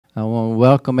I want to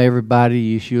welcome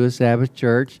everybody to Yeshua Sabbath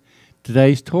Church.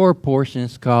 Today's Torah portion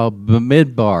is called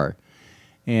Bemidbar.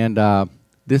 And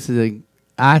this is,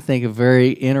 I think, a very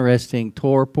interesting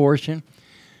Torah portion.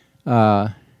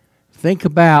 Think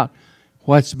about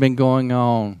what's been going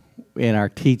on in our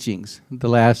teachings the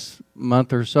last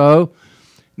month or so.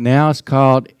 Now it's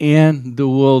called In the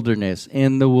Wilderness.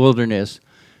 In the Wilderness.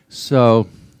 So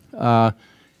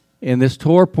in this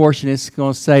Torah portion, it's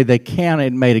going to say they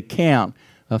made a count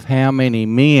of how many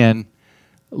men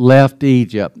left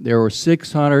Egypt. There were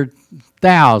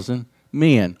 600,000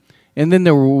 men. And then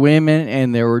there were women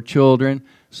and there were children.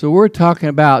 So we're talking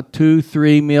about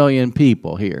 2-3 million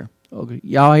people here. Okay,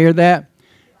 y'all hear that?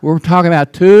 We're talking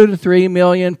about 2 to 3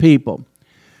 million people.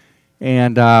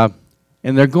 And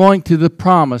they're going to the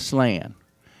promised land.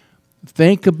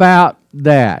 Think about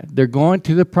that. They're going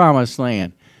to the promised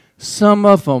land. Some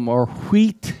of them are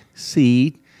wheat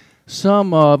seed.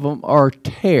 Some of them are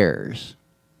tares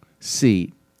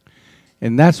seed.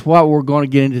 And that's what we're going to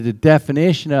get into the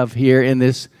definition of here in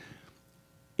this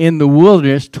In the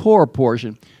Wilderness Torah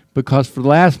portion. Because for the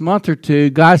last month or two,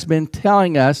 God's been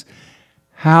telling us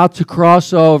how to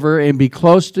cross over and be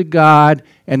close to God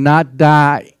and not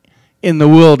die in the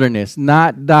wilderness.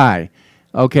 Not die.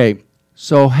 Okay,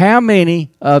 so how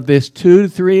many of this 2 to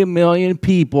 3 million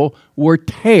people were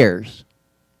tares?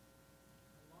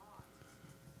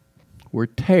 Were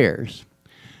tares.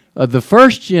 Of the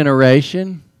first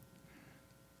generation,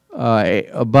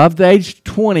 above the age of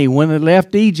 20, when they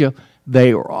left Egypt,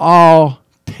 they were all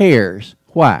tares.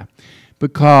 Why?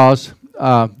 Because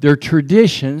their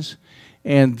traditions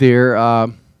and their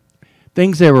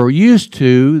things they were used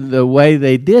to, the way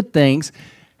they did things,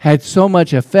 had so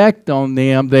much effect on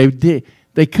them,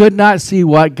 they could not see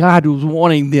what God was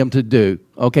wanting them to do.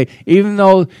 Okay, even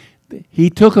though He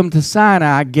took them to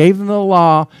Sinai, gave them the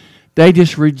law, they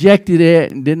just rejected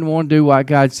it and didn't want to do what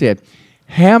God said.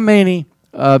 How many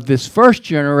of this first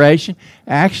generation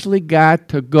actually got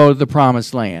to go to the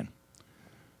promised land?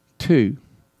 2.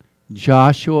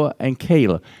 Joshua and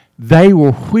Caleb. They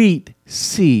were wheat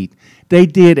seed. They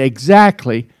did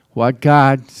exactly what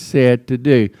God said to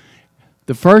do.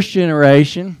 The first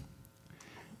generation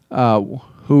who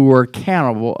were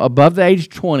accountable above the age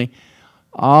of 20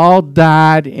 all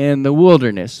died in the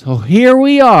wilderness. So here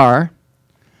we are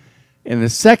in the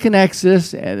second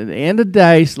Exodus, at the end of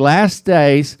days, last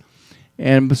days.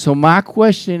 And so my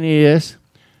question is,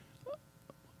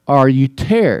 are you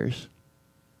tares?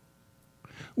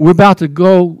 We're about to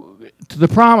go to the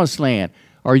promised land.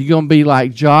 Are you going to be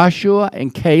like Joshua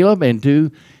and Caleb and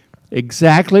do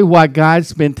exactly what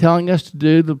God's been telling us to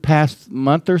do the past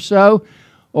month or so?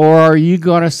 Or are you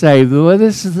going to say, well,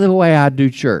 this is the way I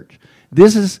do church.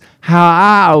 This is how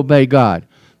I obey God.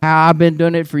 How I've been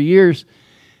doing it for years.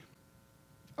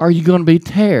 Are you going to be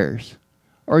tares?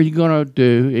 Or are you going to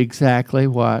do exactly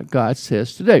what God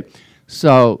says to do?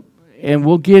 So, and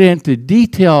we'll get into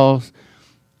details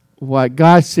what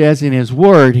God says in His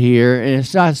Word here. And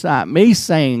it's not me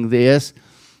saying this.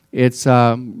 It's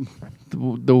the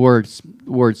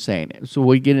word saying it. So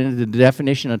we get into the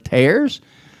definition of tares,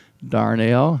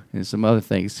 Darnell, and some other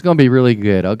things. It's going to be really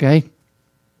good, okay?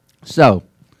 So,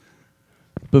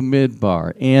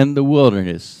 Bemidbar, in the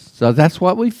wilderness. So that's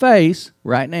what we face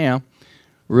right now.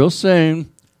 Real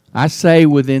soon, I say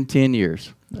within 10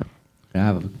 years. I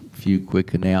have a few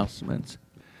quick announcements.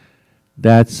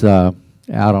 That's out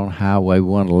on Highway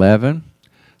 111,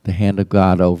 the hand of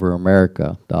God over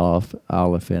America, the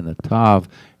Aleph and the Tav,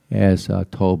 as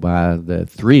told by the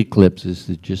 3 eclipses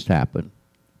that just happened.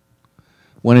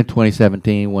 One in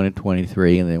 2017, one in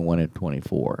 23, and then one in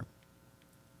 24.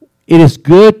 It is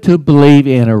good to believe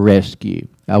in a rescue.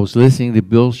 I was listening to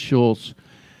Bill Schultz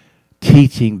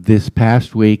teaching this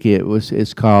past week.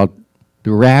 It's called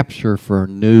The Rapture for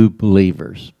New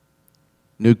Believers,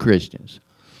 New Christians.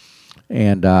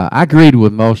 And I agreed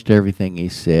with most everything he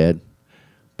said.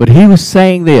 But he was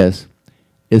saying this: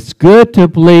 it's good to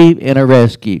believe in a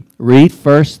rescue. Read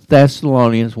 1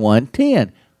 Thessalonians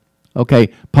 1:10. Okay,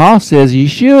 Paul says,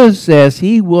 Yeshua says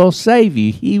He will save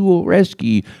you. He will rescue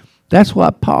you. That's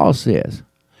what Paul says.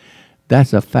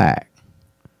 That's a fact.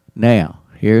 Now,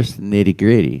 here's the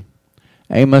nitty-gritty.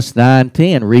 Amos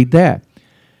 9:10, read that.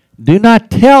 Do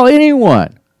not tell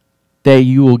anyone that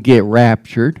you will get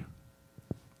raptured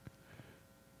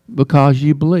because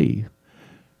you believe.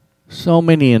 So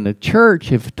many in the church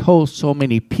have told so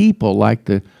many people, like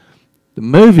the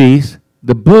movies,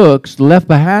 the books, the Left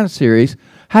Behind series,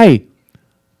 hey,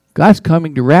 God's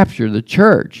coming to rapture the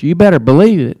church. You better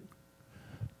believe it.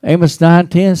 Amos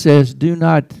 9:10 says, do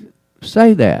not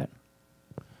say that.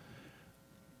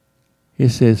 It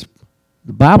says,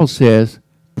 the Bible says,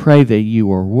 pray that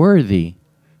you are worthy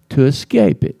to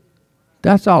escape it.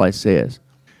 That's all it says.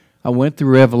 I went through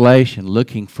Revelation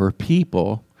looking for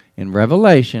people in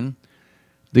Revelation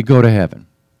that go to heaven.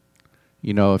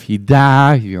 You know, if you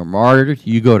die, if you're martyred,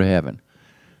 you go to heaven.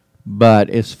 But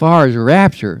as far as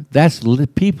rapture, that's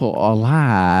people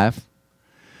alive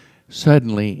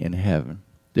suddenly in heaven.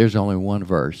 There's only one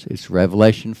verse. It's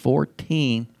Revelation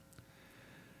 14,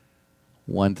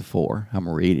 1 to 4. I'm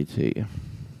going to read it to you.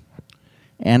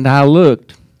 And I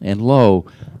looked, and lo,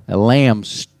 a lamb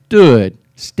stood,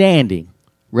 standing,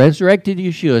 resurrected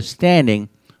Yeshua, standing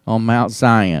on Mount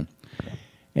Zion.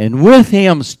 And with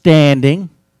him standing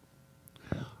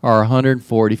are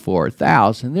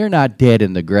 144,000. They're not dead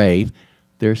in the grave.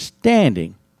 They're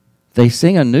standing. They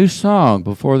sing a new song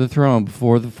before the throne,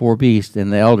 before the four beasts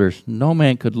and the elders. No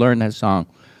man could learn that song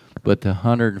but the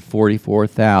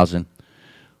 144,000,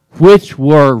 which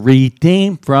were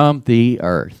redeemed from the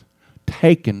earth,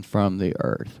 taken from the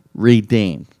earth,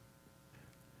 redeemed.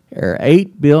 There are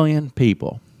 8 billion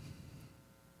people.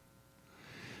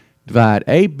 Divide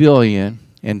 8 billion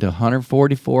into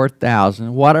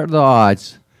 144,000. What are the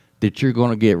odds that you're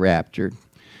going to get raptured?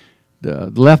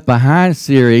 The Left Behind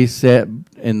series said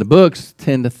in the books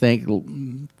tend to think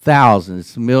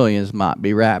thousands, millions might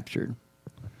be raptured.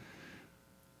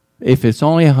 If it's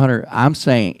only 100, I'm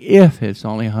saying if it's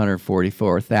only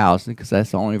 144,000, because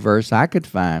that's the only verse I could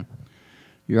find,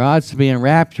 your odds of being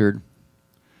raptured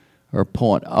are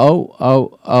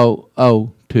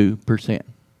 0.00002%.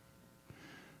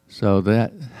 So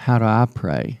that, how do I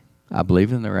pray? I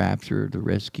believe in the rapture, the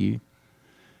rescue.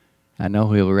 I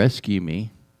know he'll rescue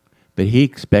me, but he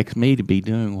expects me to be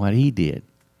doing what he did.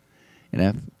 And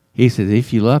if, he says,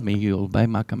 if you love me, you'll obey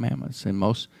my commandments. And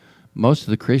most of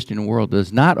the Christian world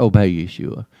does not obey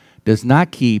Yeshua, does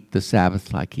not keep the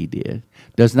Sabbath like he did,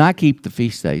 does not keep the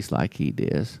feast days like he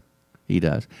does,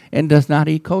 and does not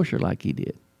eat kosher like he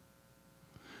did.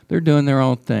 They're doing their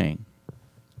own thing.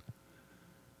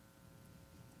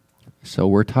 So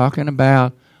we're talking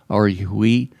about, are you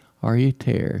wheat, are you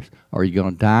tares? Are you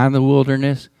going to die in the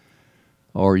wilderness,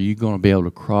 or are you going to be able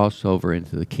to cross over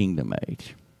into the kingdom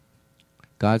age?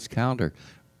 God's calendar.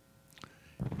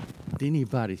 Did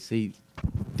anybody see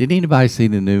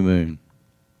the new moon?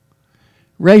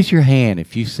 Raise your hand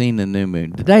if you've seen the new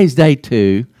moon. Today's day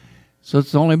 2, so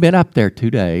it's only been up there 2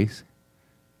 days.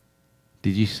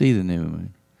 Did you see the new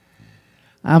moon?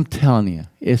 I'm telling you,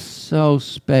 it's so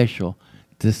special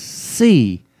to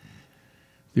see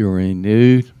the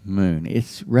renewed moon.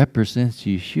 It represents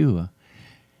Yeshua.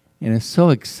 And it's so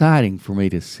exciting for me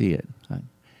to see it.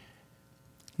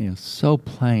 So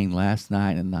plain last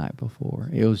night and the night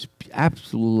before. It was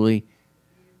absolutely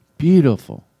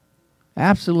beautiful.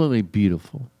 Absolutely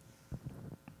beautiful.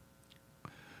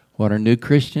 What are new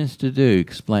Christians to do?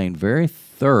 Explained very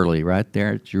thoroughly right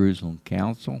there at Jerusalem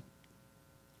Council.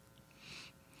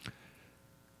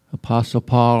 Apostle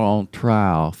Paul on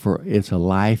trial for it's a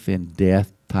life and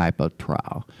death type of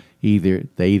trial. They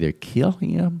either kill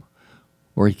him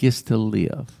or he gets to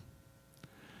live.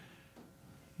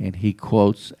 And he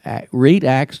quotes, read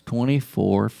Acts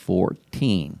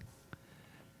 24:14.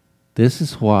 This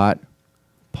is what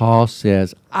Paul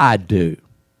says, I do.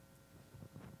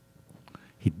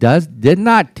 He did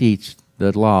not teach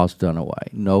the laws done away.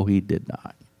 No, he did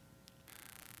not.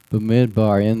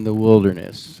 Bemidbar in the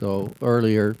wilderness. So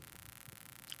earlier,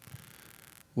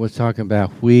 we're talking about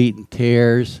wheat and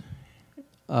tares.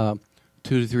 2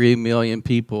 to 3 million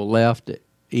people left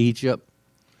Egypt.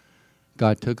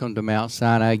 God took them to Mount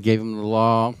Sinai, gave them the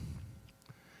law.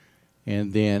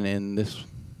 And then in this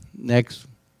next,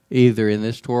 either in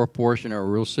this Torah portion or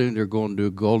real soon, they're going to do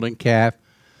a golden calf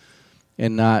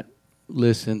and not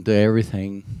listen to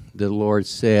everything the Lord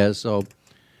says. So,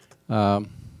 and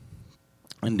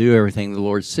do everything the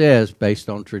Lord says based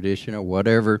on tradition or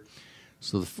whatever.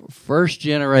 So the first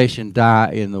generation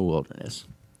die in the wilderness.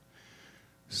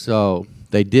 So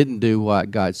they didn't do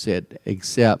what God said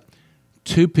except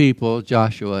 2 people,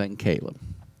 Joshua and Caleb.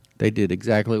 They did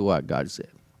exactly what God said.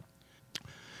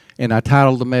 And I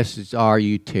titled the message, Are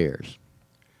You Tares?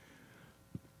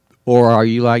 Or are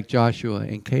you like Joshua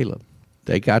and Caleb?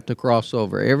 They got to cross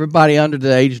over. Everybody under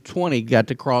the age of 20 got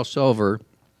to cross over,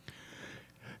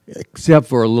 except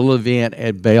for a little event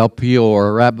at Baal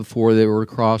Peor right before they were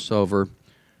to cross over,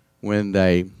 when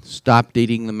they stopped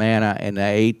eating the manna and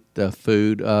they ate the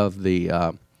food of the,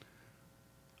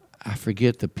 I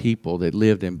forget the people that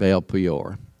lived in Baal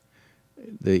Peor.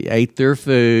 They ate their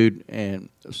food and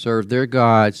served their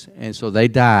gods, and so they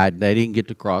died. They didn't get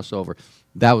to cross over.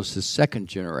 That was the second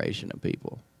generation of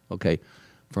people. Okay,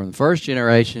 from the first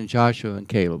generation, Joshua and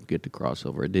Caleb get to cross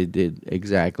over. They did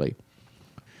exactly.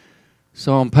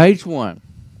 So on page 1,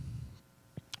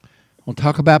 we'll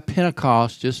talk about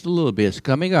Pentecost just a little bit. It's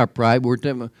coming up, right? We're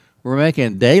making a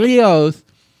daily oath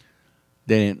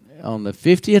that on the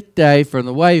 50th day from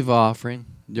the wave offering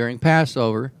during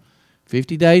Passover,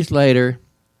 50 days later,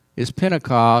 is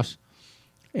Pentecost,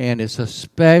 and it's a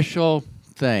special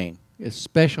thing. It's a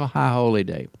special high holy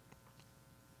day.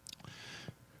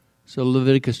 So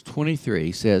Leviticus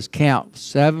 23 says, count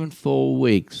 7 full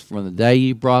weeks from the day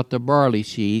you brought the barley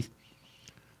sheaf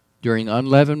during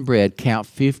unleavened bread. Count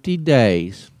 50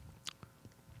 days.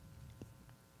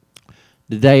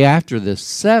 The day after the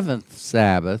 7th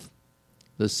Sabbath,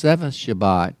 the 7th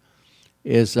Shabbat,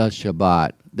 is a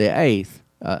Shabbat. The 8th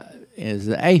is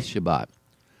the 8th Shabbat.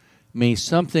 Means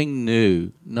something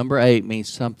new. Number 8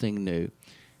 means something new.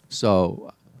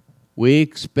 So we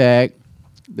expect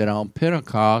that on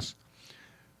Pentecost,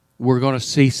 we're going to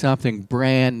see something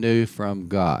brand new from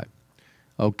God.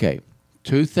 Okay,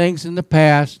 2 things in the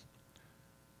past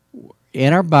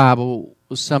in our Bible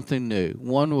was something new.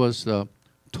 One was the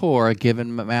Torah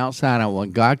given at Mount Sinai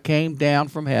when God came down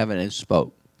from heaven and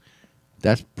spoke.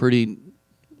 That's pretty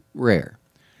rare.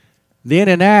 Then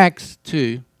in Acts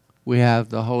 2, we have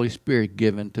the Holy Spirit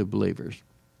given to believers.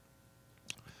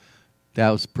 That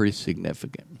was a pretty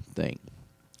significant thing,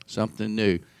 something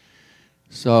new.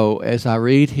 So as I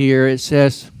read here, it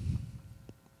says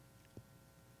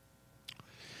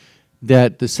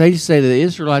that the sages say that the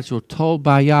Israelites were told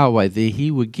by Yahweh that he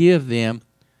would give them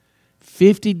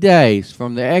 50 days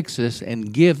from the Exodus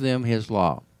and give them his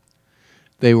law.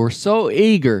 They were so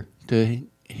eager to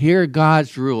hear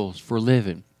God's rules for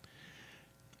living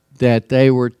that they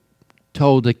were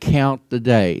told to count the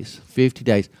days, 50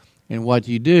 days. And what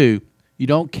you do, you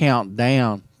don't count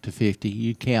down to 50,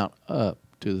 you count up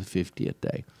to the 50th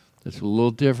day. That's a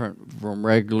little different from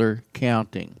regular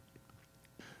counting.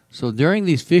 So during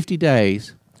these 50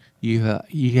 days, you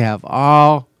have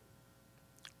all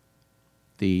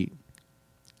the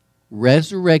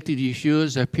resurrected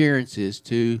Yeshua's appearances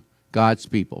to God's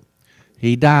people.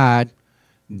 He died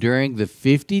during the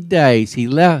 50 days. He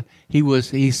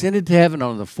ascended to heaven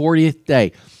on the 40th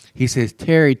day. He says,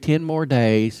 tarry 10 more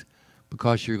days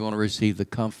because you're going to receive the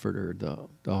Comforter,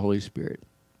 the Holy Spirit.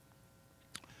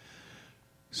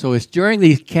 So it's during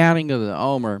the counting of the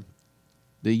Omer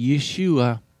that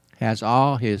Yeshua has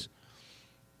all his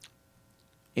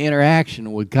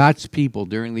interaction with God's people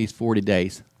during these 40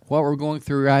 days. What we're going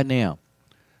through right now.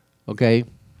 Okay?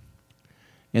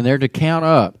 And they're to count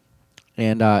up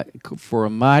and for a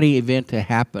mighty event to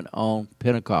happen on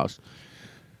Pentecost.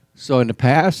 So in the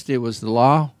past it was the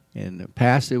law. In the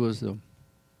past it was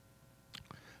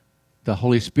the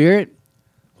Holy Spirit.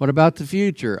 What about the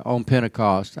future on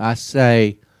Pentecost? I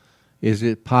say, is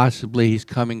it possibly he's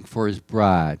coming for his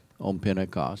bride on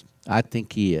Pentecost? I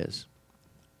think he is.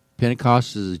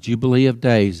 Pentecost is a jubilee of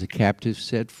days, the captives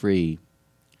set free.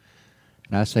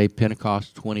 And I say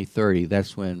Pentecost 2030,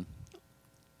 that's when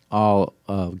all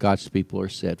of God's people are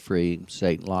set free and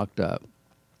Satan locked up.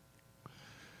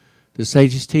 The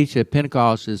sages teach that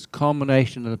Pentecost is the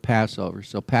culmination of the Passover.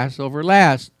 So Passover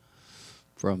lasts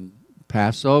from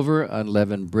Passover,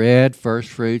 unleavened bread, first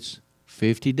fruits,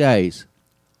 50 days.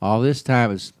 All this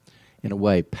time is, in a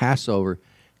way, Passover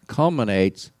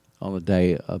culminates on the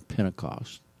day of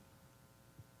Pentecost.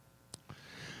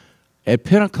 At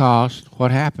Pentecost,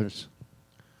 what happens?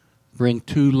 Bring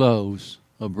 2 loaves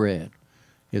of bread.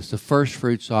 It's the first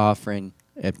fruits offering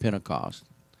at Pentecost.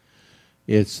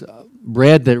 It's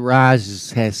bread that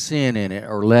rises has sin in it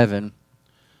or leaven,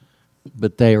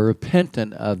 but they are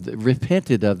repented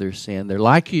of their sin. They're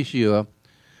like Yeshua,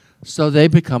 so they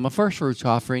become a first fruits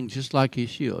offering just like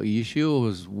Yeshua. Yeshua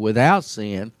was without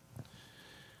sin,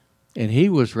 and he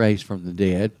was raised from the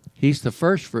dead. He's the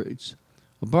first fruits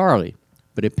of barley.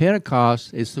 But at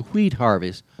Pentecost, it's the wheat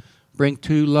harvest. Bring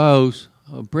 2 loaves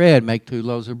of bread, make 2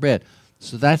 loaves of bread.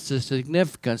 So that's the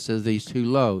significance of these 2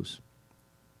 loaves.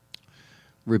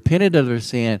 Repented of their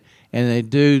sin, and they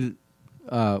do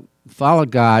follow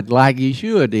God like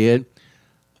Yeshua did,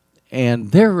 and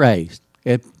they're raised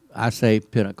at, I say,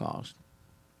 Pentecost.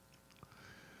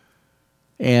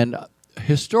 And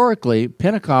historically,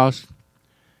 Pentecost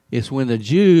is when the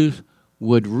Jews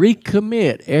would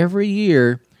recommit every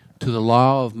year to the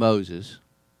law of Moses.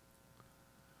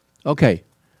 Okay,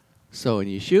 so in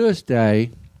Yeshua's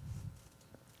day,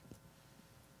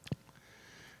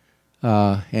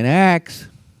 in Acts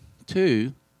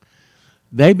 2,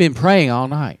 they've been praying all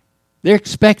night. They're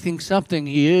expecting something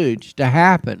huge to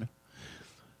happen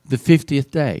the 50th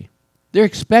day. They're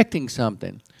expecting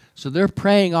something. So they're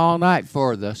praying all night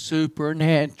for the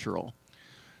supernatural.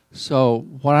 So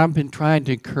what I've been trying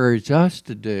to encourage us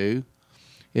to do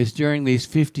is during these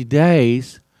 50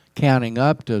 days, counting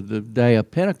up to the day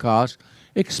of Pentecost,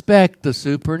 expect the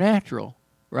supernatural,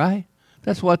 right?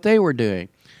 That's what they were doing.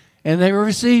 And they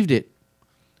received it.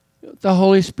 The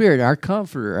Holy Spirit, our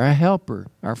comforter, our helper,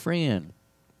 our friend.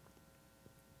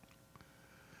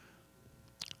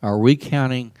 Are we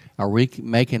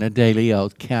making a daily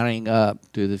oath, counting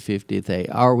up to the 50th day?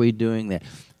 Are we doing that?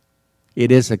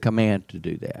 It is a command to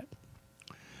do that.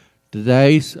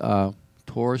 Today's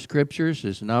Torah scriptures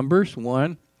is Numbers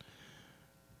 1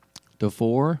 to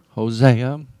 4,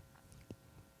 Hosea,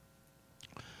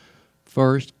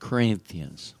 1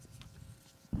 Corinthians.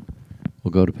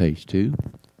 We'll go to page 2.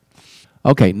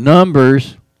 Okay,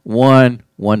 Numbers 1,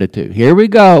 1 to 2. Here we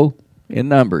go in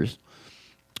Numbers.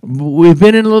 We've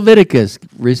been in Leviticus,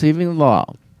 receiving the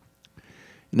law.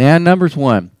 Now Numbers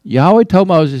 1. Yahweh told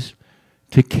Moses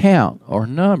to count or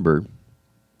number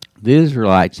the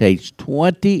Israelites aged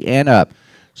 20 and up.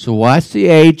 So what's the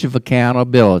age of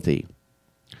accountability?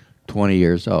 20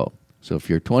 years old. So if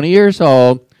you're 20 years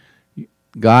old,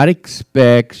 God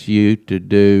expects you to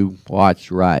do what's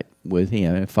right with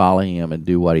Him and follow Him and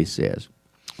do what He says.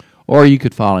 Or you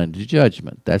could fall into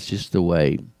judgment. That's just the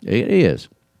way it is.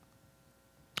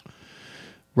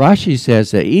 Rashi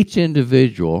says that each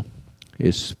individual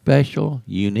is special,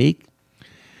 unique,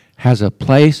 has a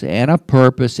place and a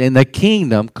purpose in the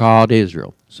kingdom called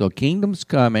Israel. So kingdom's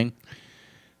coming.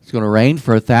 It's going to reign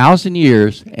for 1,000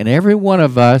 years, and every one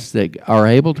of us that are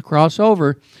able to cross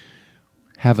over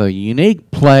have a unique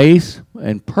place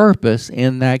and purpose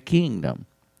in that kingdom.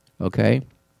 Okay?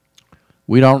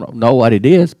 We don't know what it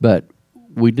is, but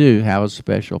we do have a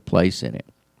special place in it.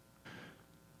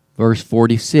 Verse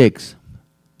 46,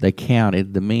 they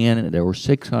counted the men, and there were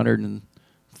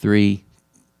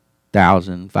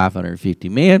 603,550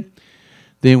 men.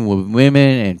 Then with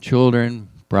women and children,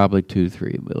 probably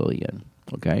 2-3 million.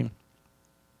 Okay?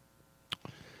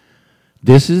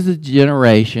 This is the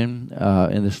generation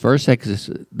in this first Exodus.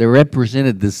 They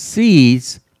represented the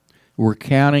seeds. We're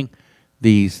counting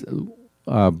these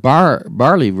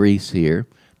barley wreaths here.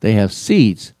 They have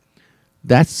seeds.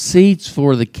 That's seeds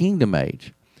for the kingdom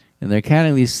age. And they're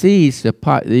counting these seeds,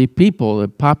 the people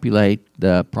that populate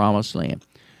the promised land.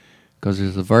 Because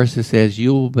there's a verse that says,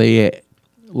 you will be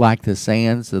like the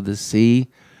sands of the sea.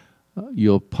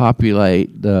 You'll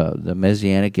populate the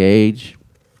Messianic age,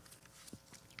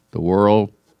 the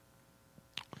world.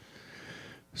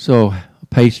 So,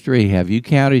 page 3, have you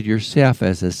counted yourself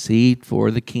as a seed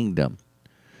for the kingdom?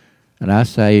 And I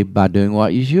say, by doing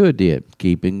what Yeshua did,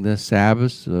 keeping the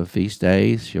Sabbaths, the feast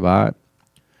days, Shabbat.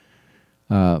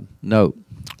 Note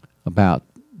about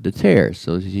the tares.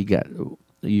 So you got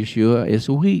Yeshua is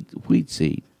a wheat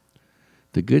seed,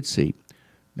 the good seed.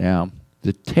 Now,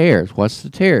 the tares, what's the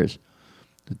tares?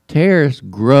 The tares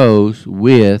grows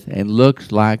with and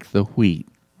looks like the wheat.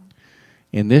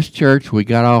 In this church, we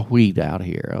got all wheat out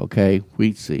here, okay?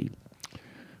 Wheat seed.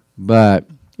 But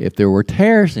if there were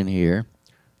tares in here,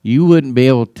 you wouldn't be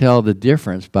able to tell the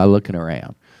difference by looking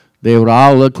around. They would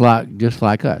all look like just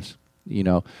like us. You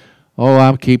know, oh,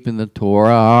 I'm keeping the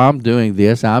Torah, oh, I'm doing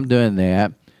this, I'm doing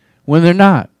that. When they're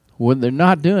not. When they're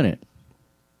not doing it.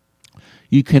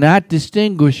 You cannot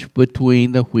distinguish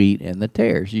between the wheat and the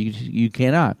tares. You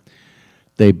cannot.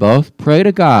 They both pray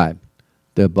to God.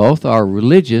 They both are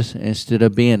religious instead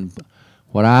of being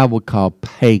what I would call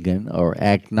pagan or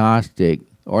agnostic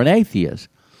or an atheist.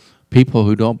 People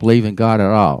who don't believe in God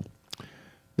at all.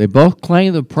 They both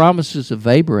claim the promises of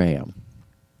Abraham.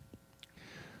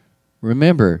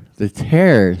 Remember, the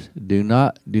tares do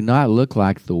not look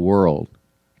like the world.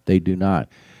 They do not.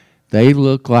 They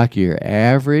look like your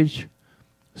average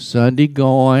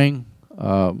Sunday-going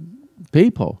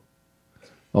people.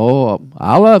 Oh,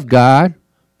 I love God.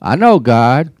 I know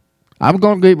God. I'm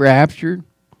going to get raptured.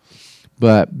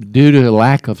 But due to the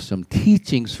lack of some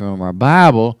teachings from our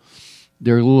Bible,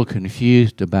 they're a little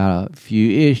confused about a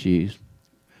few issues.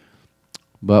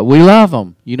 But we love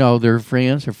them. You know, they're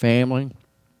friends or family.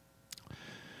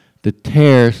 The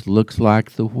tares looks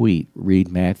like the wheat.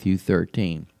 Read Matthew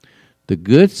 13. The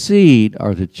good seed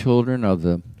are the children of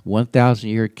the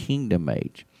 1,000-year kingdom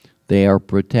age. They are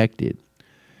protected.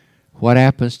 What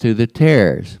happens to the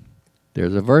tares?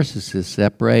 There's a verse that says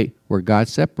separate, where God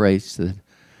separates the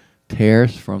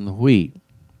tares from the wheat.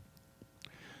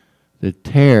 The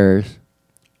tares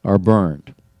are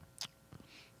burned.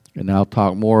 And I'll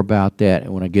talk more about that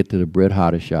when I get to the Brit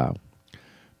Hadashah.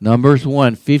 Numbers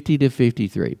 1, 50 to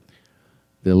 53.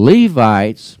 The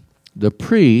Levites, the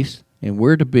priests, and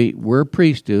we're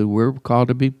priesthood, we're called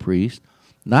to be priests.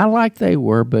 Not like they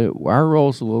were, but our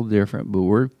role's a little different, but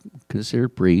we're considered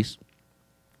priests.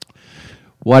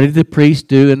 What did the priests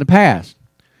do in the past?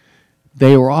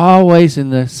 They were always in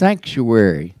the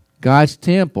sanctuary, God's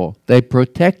temple. They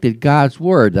protected God's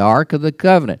word, the Ark of the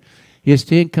Covenant, His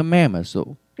 10 Commandments.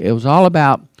 So it was all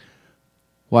about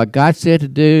what God said to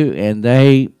do, and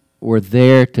they were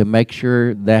there to make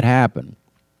sure that happened,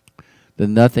 that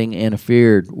nothing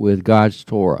interfered with God's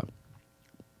Torah.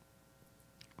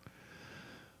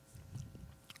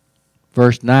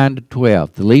 Verse 9 to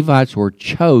 12, the Levites were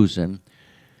chosen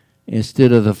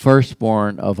instead of the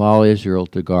firstborn of all Israel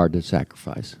to guard the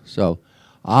sacrifice. So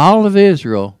all of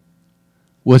Israel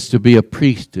was to be a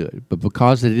priesthood, but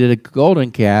because they did a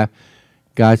golden calf,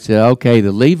 God said, okay,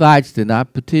 the Levites did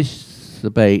not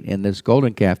participate in this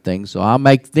golden calf thing, so I'll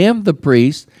make them the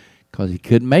priests, because He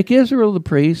couldn't make Israel the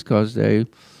priest because they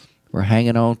were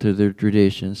hanging on to their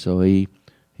tradition, so He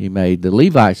made the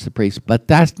Levites the priests. But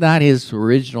that's not His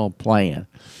original plan.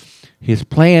 His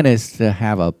plan is to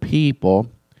have a people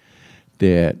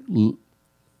that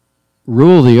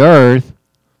rule the earth,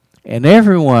 and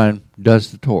everyone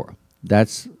does the Torah.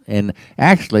 That's new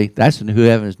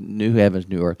heavens,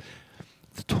 new earth.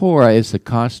 The Torah is the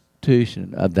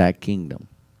constitution of that kingdom,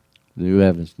 the new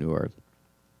heavens, new earth.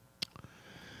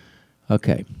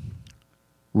 Okay.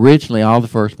 Originally, all the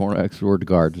firstborn were to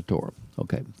guard the Torah.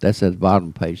 Okay, that's at the bottom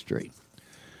of page 3.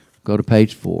 Go to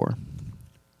page 4.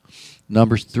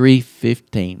 Numbers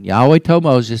 3:15. Yahweh told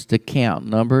Moses to count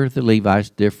number of the Levites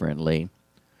differently.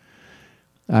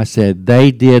 I said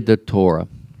they did the Torah.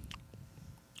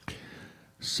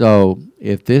 So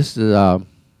if this is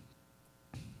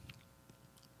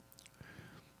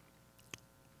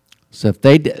if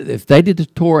they did the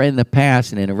Torah in the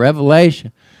past and in the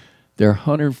Revelation, there are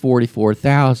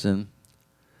 144,000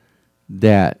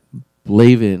 that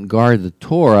believe in and guard the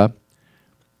Torah.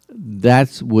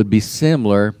 That would be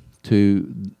similar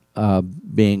to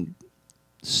being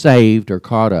saved or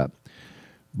caught up.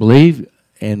 We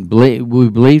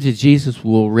believe that Jesus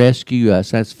will rescue us.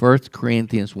 That's 1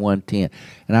 Corinthians 1:10.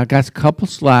 And I've got a couple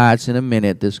slides in a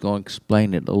minute that's going to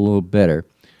explain it a little better.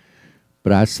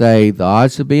 But I say the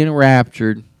odds of being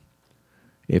raptured,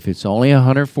 if it's only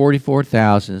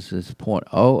 144,000, it's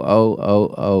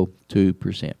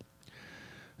 0.00002%.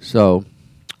 So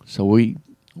we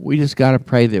just got to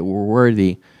pray that we're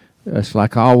worthy. It's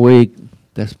like all week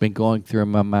that's been going through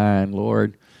my mind,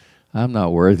 Lord, I'm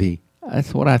not worthy.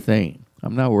 That's what I think.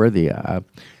 I'm not worthy. I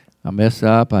mess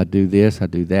up. I do this. I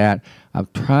do that. I'm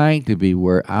trying to be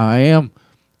worthy. I am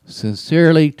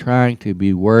sincerely trying to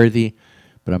be worthy,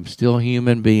 but I'm still a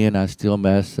human being. I still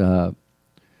mess up.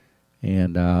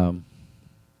 And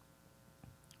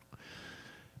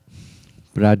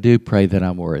but I do pray that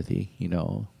I'm worthy. You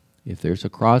know, if there's a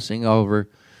crossing over,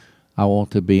 I want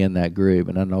to be in that group,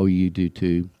 and I know you do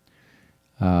too.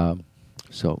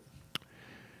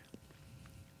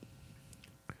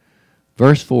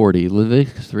 Verse 40,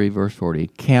 Leviticus 3, verse 40.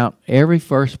 Count every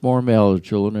firstborn male of the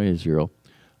children of Israel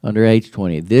under age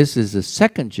 20. This is the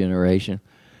second generation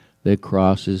that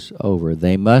crosses over.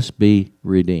 They must be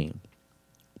redeemed.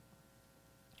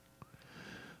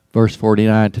 Verse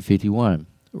 49 to 51.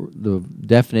 The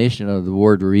definition of the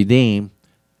word redeem,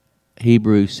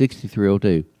 Hebrew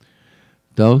 63:02.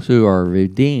 Those who are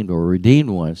redeemed or redeemed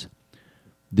ones,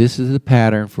 this is the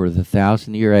pattern for the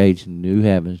 1,000-year age, new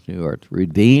heavens, new earth.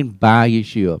 Redeemed by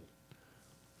Yeshua.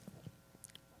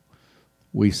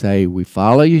 We say we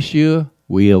follow Yeshua,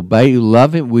 we obey,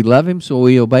 love Him, we love Him, so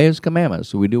we obey His commandments,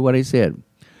 so we do what He said.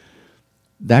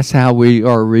 That's how we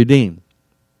are redeemed.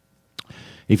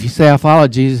 If you say I follow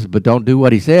Jesus but don't do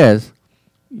what He says,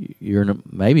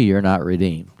 maybe you're not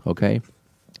redeemed, okay?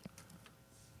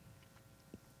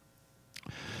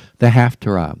 The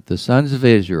Haftarah, the sons of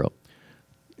Israel,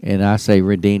 and I say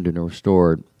redeemed and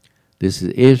restored. This is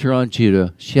Israel and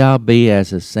Judah shall be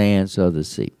as the sands of the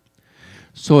sea.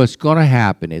 So it's going to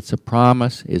happen. It's a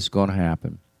promise. It's going to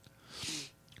happen.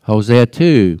 Hosea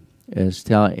 2 is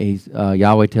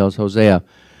Yahweh tells Hosea,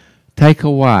 take a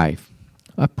wife,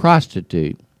 a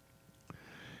prostitute.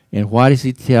 And why does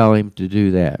He tell him to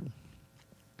do that?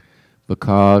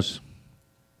 Because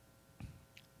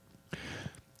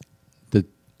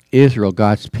Israel,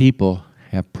 God's people,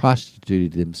 have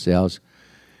prostituted themselves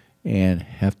and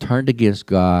have turned against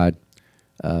God.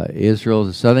 Israel,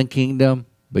 the southern kingdom,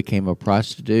 became a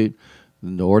prostitute. The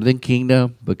northern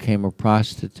kingdom became a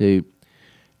prostitute.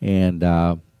 And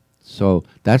so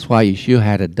that's why Yeshua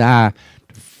had to die,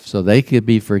 so they could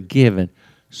be forgiven,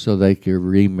 so they could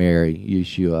remarry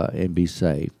Yeshua and be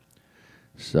saved.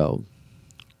 So,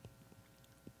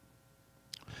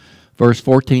 verse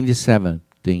 14 to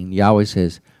 17, Yahweh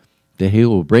says that He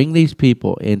will bring these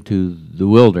people into the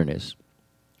wilderness.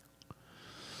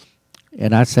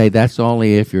 And I say that's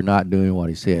only if you're not doing what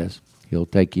He says. He'll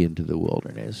take you into the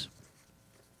wilderness.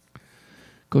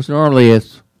 Because normally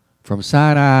it's from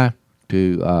Sinai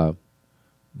to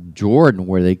Jordan,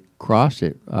 where they crossed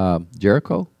it,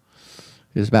 Jericho,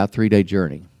 is about a 3-day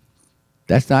journey.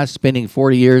 That's not spending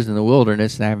 40 years in the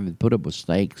wilderness and having to put up with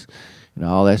snakes and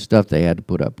all that stuff they had to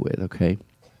put up with, okay?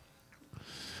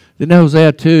 Then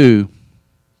Hosea 2,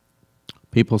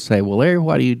 people say, well, Larry,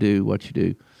 what do you do? What you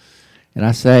do? And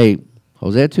I say,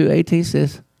 Hosea 2:18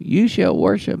 says, you shall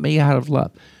worship me out of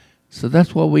love. So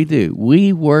that's what we do.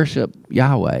 We worship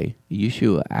Yahweh,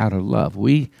 Yeshua, out of love.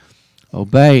 We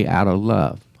obey out of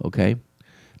love, okay?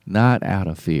 Not out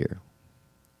of fear.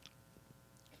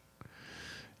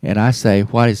 And I say,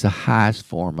 what is the highest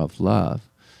form of love?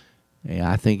 And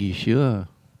I think Yeshua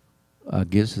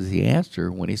gives us the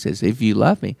answer when he says, if you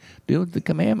love me, do the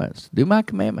commandments. Do my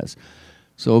commandments.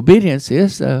 So obedience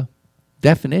is the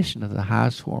definition of the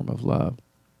highest form of love.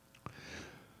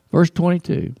 Verse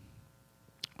 22.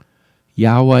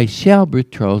 Yahweh shall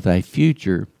betroth a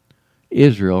future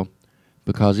Israel,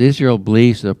 because Israel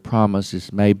believes the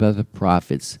promises made by the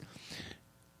prophets,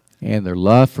 and their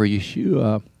love for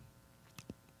Yeshua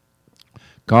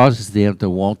causes them to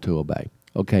want to obey.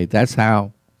 Okay, that's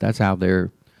how they're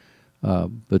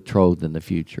betrothed in the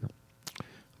future.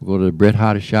 We'll go to the Brit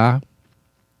Hadashah.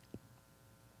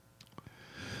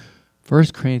 1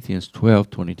 Corinthians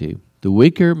 12:22. The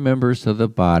weaker members of the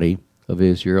body of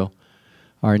Israel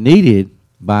are needed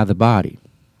by the body.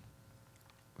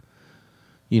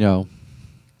 You know,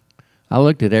 I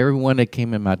looked at everyone that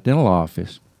came in my dental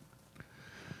office,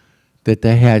 that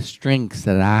they had strengths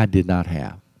that I did not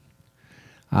have.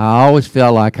 I always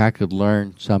felt like I could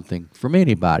learn something from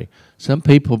anybody. Some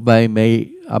people may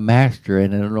be a master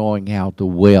in knowing how to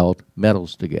weld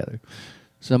metals together.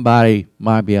 Somebody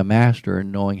might be a master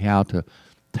in knowing how to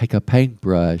take a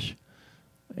paintbrush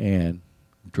and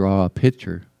draw a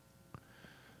picture.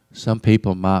 Some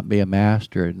people might be a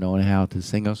master at knowing how to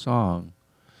sing a song.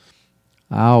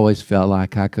 I always felt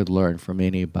like I could learn from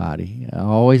anybody. I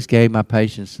always gave my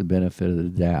patients the benefit of the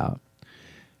doubt.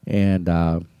 And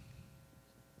I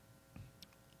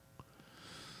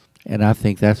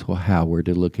think that's how we're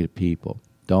to look at people.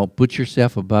 Don't put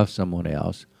yourself above someone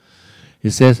else.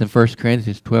 It says in 1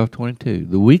 Corinthians 12:22,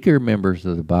 the weaker members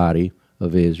of the body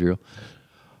of Israel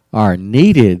are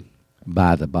needed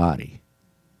by the body.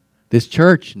 This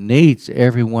church needs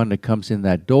everyone that comes in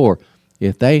that door.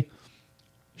 If they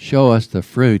show us the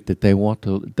fruit that they want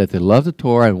to, that they love the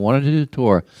Torah and want to do the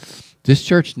Torah, this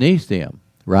church needs them,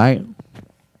 right?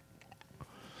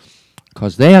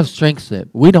 Because they have strengths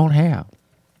that we don't have.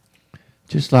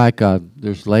 Just like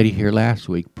there's a lady here last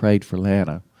week prayed for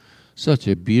Lana. Such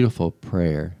a beautiful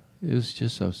prayer. It was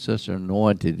just such an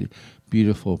anointed,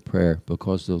 beautiful prayer,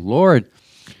 because the Lord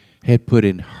had put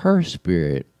in her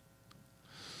spirit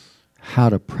how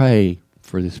to pray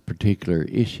for this particular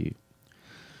issue.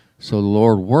 So the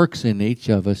Lord works in each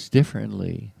of us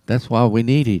differently. That's why we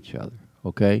need each other,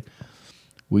 okay?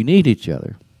 We need each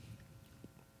other.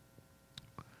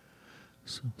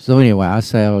 So anyway, I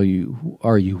say, are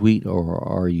you wheat or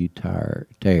are you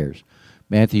tares?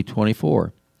 Matthew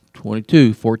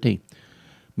 22:14.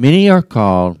 Many are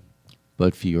called,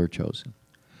 but few are chosen.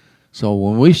 So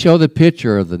when we show the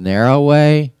picture of the narrow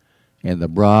way and the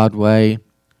broad way,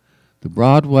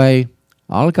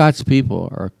 all of God's people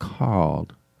are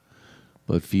called,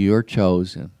 but few are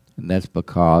chosen. And that's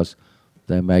because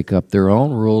they make up their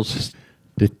own rules.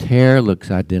 The tare looks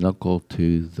identical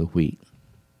to the wheat.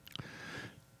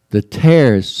 The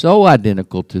tare is so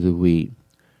identical to the wheat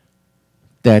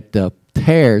that the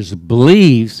tares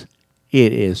believes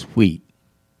it is wheat.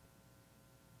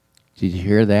 Did you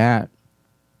hear that?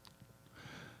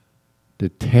 The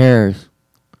tares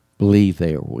believe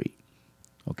they are wheat.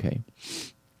 Okay.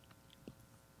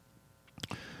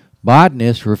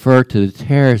 Botanists refer to the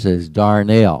tares as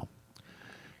darnel.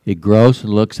 It grows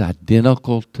and looks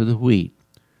identical to the wheat.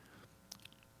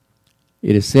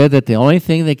 It is said that the only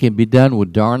thing that can be done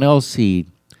with darnel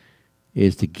seed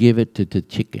is to give it to the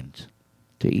chickens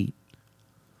to eat.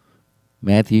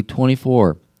 Matthew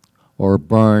 24, or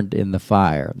burned in the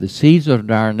fire. The seeds of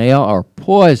darnel are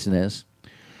poisonous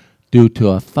due to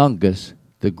a fungus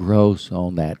that grows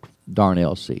on that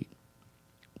darnel seed.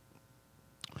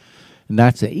 And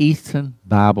that's the Easton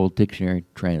Bible Dictionary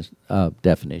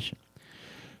definition.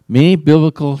 Many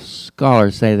biblical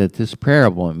scholars say that this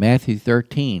parable in Matthew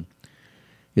 13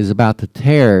 is about the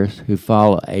tares who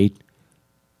follow a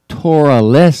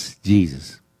Torah-less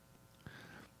Jesus.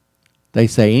 They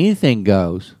say anything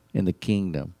goes in the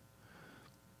kingdom.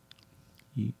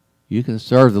 You can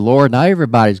serve the Lord. Not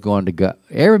everybody's going to go.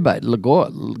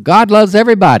 God loves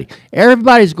everybody.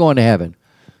 Everybody's going to heaven.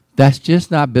 That's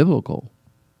just not biblical.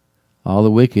 All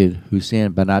the wicked who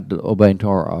sin by not obeying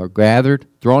Torah are gathered,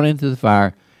 thrown into the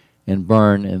fire, and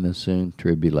burned in the soon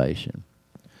tribulation.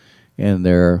 And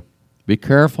be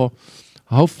careful.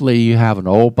 Hopefully you have an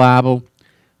old Bible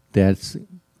that's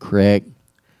correct.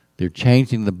 They're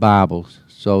changing the Bibles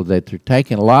so that they're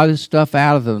taking a lot of this stuff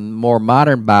out of the more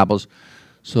modern Bibles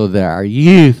so that our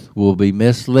youth will be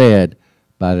misled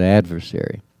by the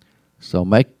adversary. So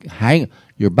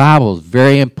your Bible is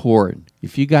very important.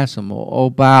 If you got some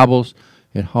old Bibles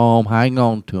at home, hang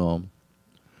on to them.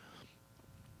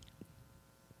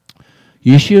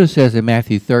 Yeshua says in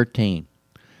Matthew 13,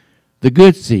 the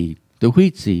good seed, the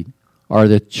wheat seed, are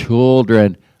the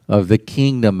children of the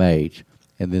kingdom age,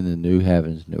 and then the new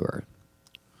heavens, new earth.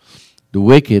 The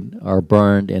wicked are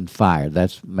burned in fire.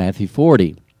 That's Matthew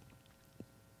 40.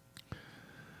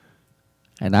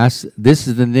 And this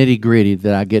is the nitty-gritty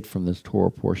that I get from this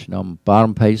Torah portion on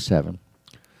bottom page 7.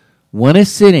 One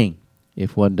is sinning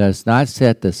if one does not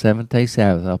set the seventh-day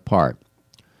Sabbath apart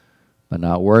by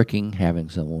not working, having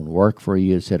someone work for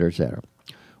you, etc., etc.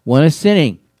 One is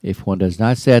sinning if one does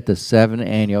not set the 7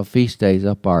 annual feast days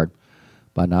apart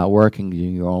by not working,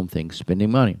 doing your own thing, spending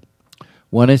money.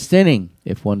 One is sinning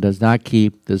if one does not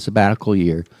keep the sabbatical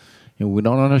year. And we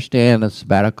don't understand the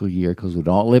sabbatical year because we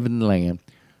don't live in the land,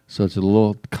 so it's a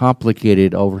little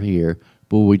complicated over here,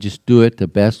 but we just do it the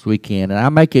best we can. And I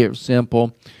make it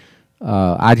simple.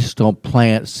 I just don't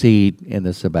plant seed in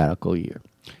the sabbatical year.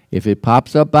 If it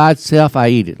pops up by itself, I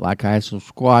eat it. Like I had some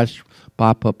squash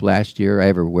pop up last year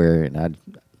everywhere, and I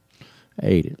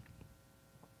ate it.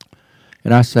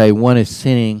 And I say one is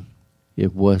sinning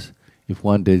if one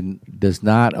does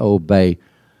not obey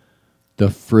the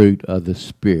fruit of the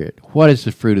Spirit. What is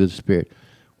the fruit of the Spirit?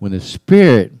 When the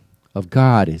Spirit of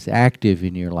God is active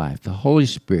in your life, the Holy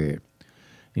Spirit,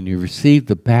 and you receive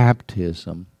the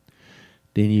baptism,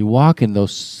 then you walk in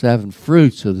those 7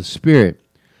 fruits of the Spirit,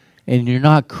 and you're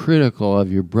not critical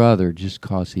of your brother just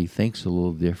because he thinks a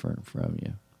little different from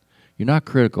you. You're not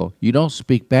critical. You don't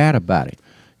speak bad about it.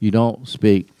 You don't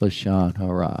speak Lashon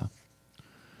Hara.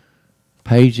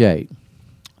 Page 8.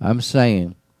 I'm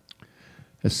saying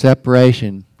a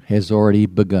separation has already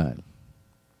begun.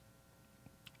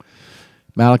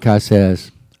 Malachi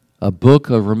says, a book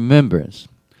of remembrance.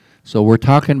 So we're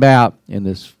talking about, in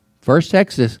this first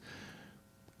Exodus,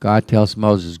 God tells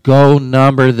Moses, go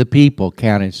number the people,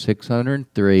 counting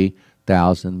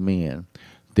 603,000 men.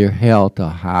 They're held to a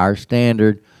higher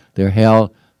standard. They're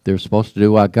supposed to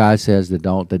do what God says, they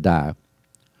die.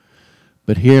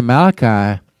 But here in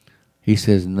Malachi, he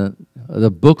says, in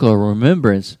the book of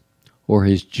remembrance, or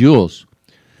his jewels,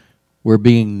 we're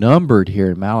being numbered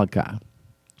here in Malachi.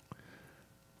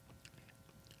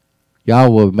 Yahweh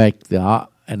will make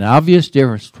an obvious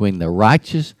difference between the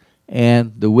righteous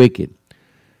and the wicked.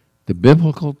 The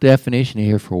biblical definition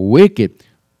here for wicked,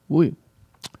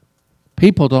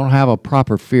 people don't have a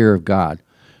proper fear of God.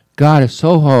 God is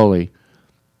so holy.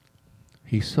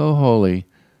 He's so holy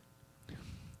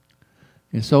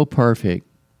and so perfect.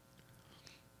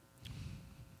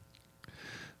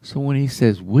 So when he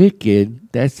says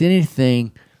wicked, that's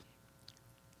anything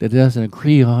that doesn't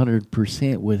agree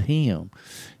 100% with him.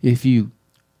 If you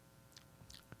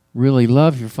really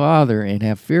love your Father and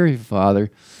have fear of your Father,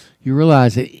 you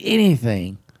realize that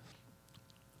anything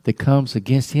that comes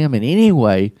against him in any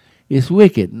way is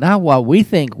wicked. Not what we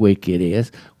think wicked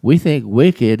is. We think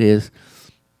wicked is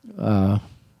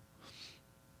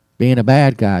being a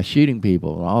bad guy, shooting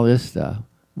people, and all this stuff.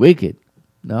 Wicked.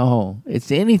 No,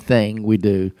 it's anything we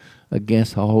do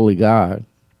against a holy God.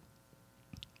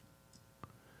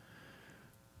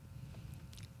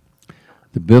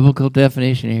 The biblical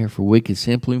definition here for wicked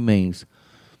simply means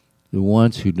the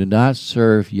ones who do not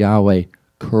serve Yahweh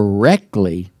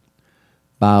correctly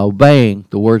by obeying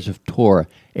the words of Torah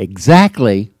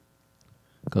exactly,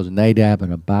 because Nadab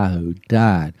and Abihu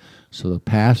died. So the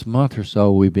past month or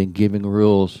so we've been giving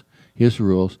rules, his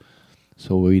rules,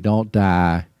 so we don't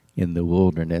die in the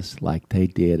wilderness like they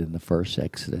did in the first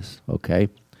Exodus. Okay?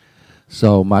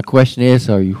 So my question is,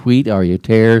 are you wheat? Are you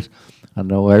tares? I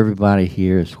know everybody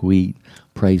here is wheat.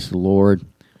 Praise the Lord.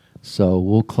 So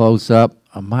we'll close up.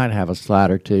 I might have a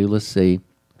slide or two. Let's see.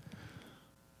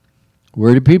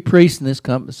 We're to be priests in this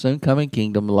soon coming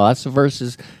kingdom. Lots of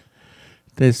verses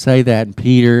that say that in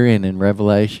Peter and in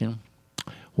Revelation.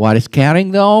 What is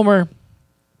counting the Omer?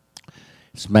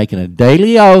 It's making a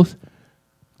daily oath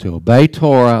to obey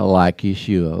Torah like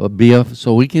Yeshua.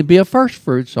 So we can be a first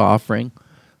fruits offering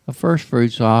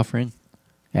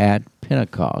at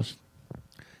Pentecost.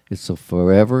 It's a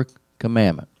forever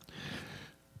commandment.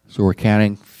 So we're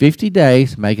counting 50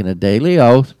 days, making a daily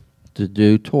oath to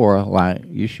do Torah like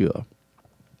Yeshua.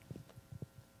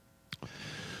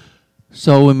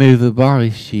 So we move the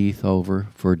barley sheaf over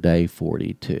for day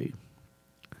 42.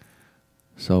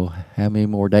 So how many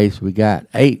more days we got?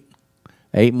 8.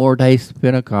 8 more days to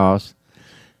Pentecost.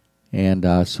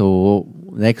 And so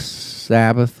next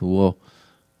Sabbath, all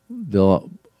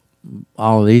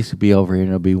of these will be over here, and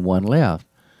there'll be one left.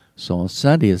 So on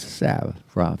Sunday is the Sabbath,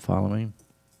 right? Follow me?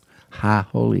 High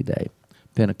Holy Day,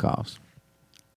 Pentecost.